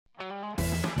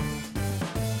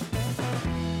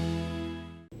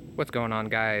What's going on,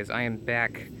 guys? I am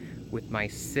back with my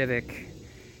Civic,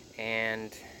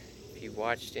 and if you've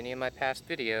watched any of my past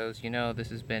videos, you know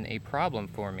this has been a problem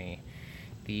for me.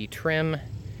 The trim,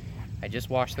 I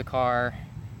just washed the car,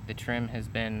 the trim has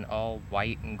been all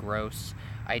white and gross.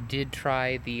 I did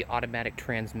try the automatic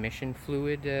transmission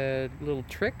fluid little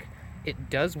trick. It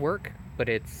does work, but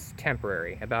it's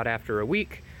temporary. About after a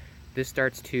week, this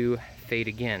starts to fade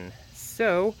again.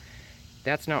 So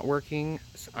that's not working,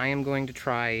 so I am going to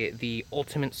try the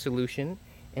ultimate solution,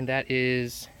 and that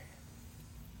is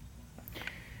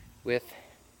with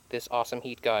this awesome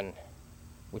heat gun,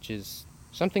 which is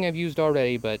something I've used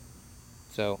already, but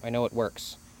so I know it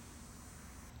works.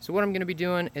 So what I'm going to be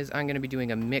doing is I'm going to be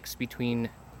doing a mix between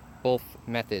both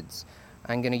methods.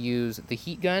 I'm going to use the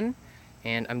heat gun,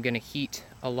 and I'm going to heat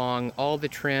along all the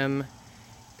trim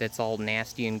that's all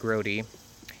nasty and grody,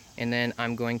 and then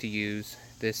I'm going to use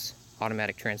this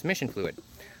automatic transmission fluid.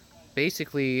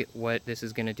 Basically what this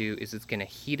is going to do is it's going to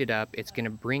heat it up. It's going to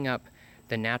bring up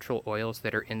the natural oils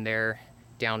that are in there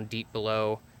down deep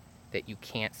below that you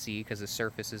can't see because the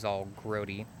surface is all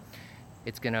grody.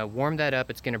 It's going to warm that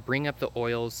up. It's going to bring up the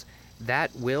oils.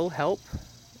 That will help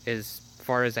as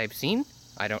far as I've seen.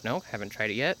 I don't know, haven't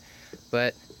tried it yet,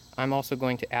 but I'm also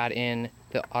going to add in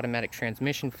the automatic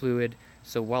transmission fluid,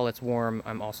 so while it's warm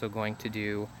I'm also going to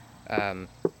do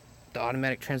the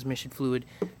automatic transmission fluid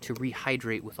to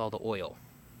rehydrate with all the oil.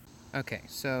 Okay,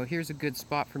 so here's a good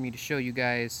spot for me to show you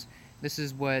guys. This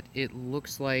is what it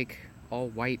looks like, all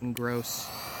white and gross.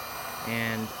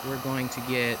 And we're going to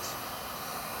get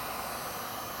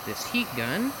this heat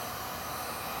gun,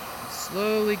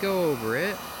 slowly go over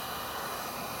it,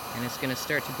 and it's going to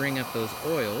start to bring up those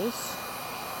oils.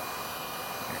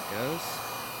 There it goes.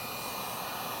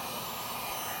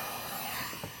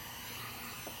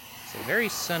 It's a very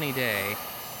sunny day,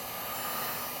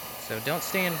 so don't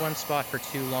stay in one spot for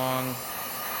too long.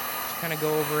 Just kind of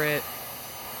go over it.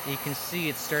 You can see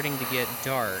it's starting to get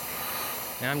dark.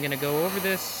 Now I'm going to go over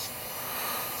this.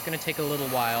 It's going to take a little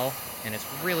while, and it's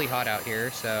really hot out here,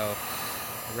 so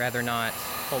I'd rather not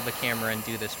hold the camera and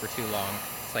do this for too long.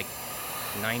 It's like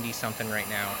 90 something right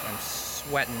now. I'm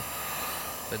sweating.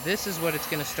 But this is what it's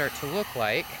going to start to look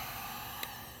like.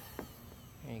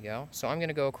 There you go. So I'm going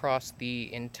to go across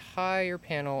the entire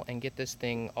panel and get this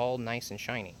thing all nice and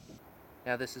shiny.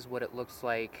 Now this is what it looks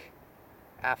like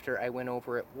after I went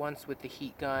over it once with the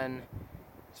heat gun,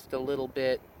 just a little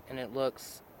bit, and it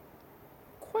looks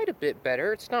quite a bit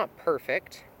better. It's not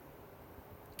perfect,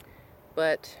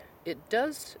 but it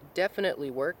does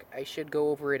definitely work. I should go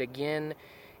over it again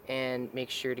and make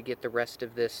sure to get the rest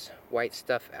of this white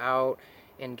stuff out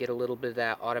and get a little bit of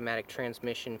that automatic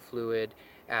transmission fluid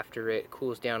after it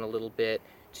cools down a little bit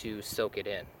to soak it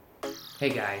in. Hey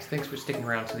guys, thanks for sticking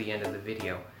around to the end of the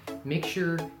video. Make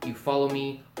sure you follow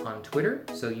me on Twitter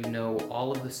so you know all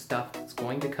of the stuff that's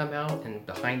going to come out and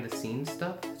behind the scenes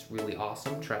stuff. It's really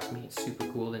awesome. Trust me, it's super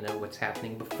cool to know what's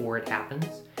happening before it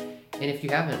happens. And if you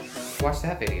haven't, watch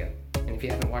that video. And if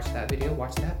you haven't watched that video,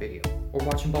 watch that video. Or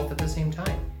watch them both at the same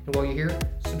time. And while you're here,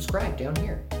 subscribe down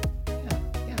here.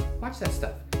 Yeah, watch that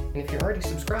stuff. And if you're already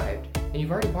subscribed and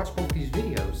you've already watched both these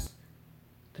videos,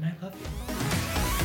 then I love you.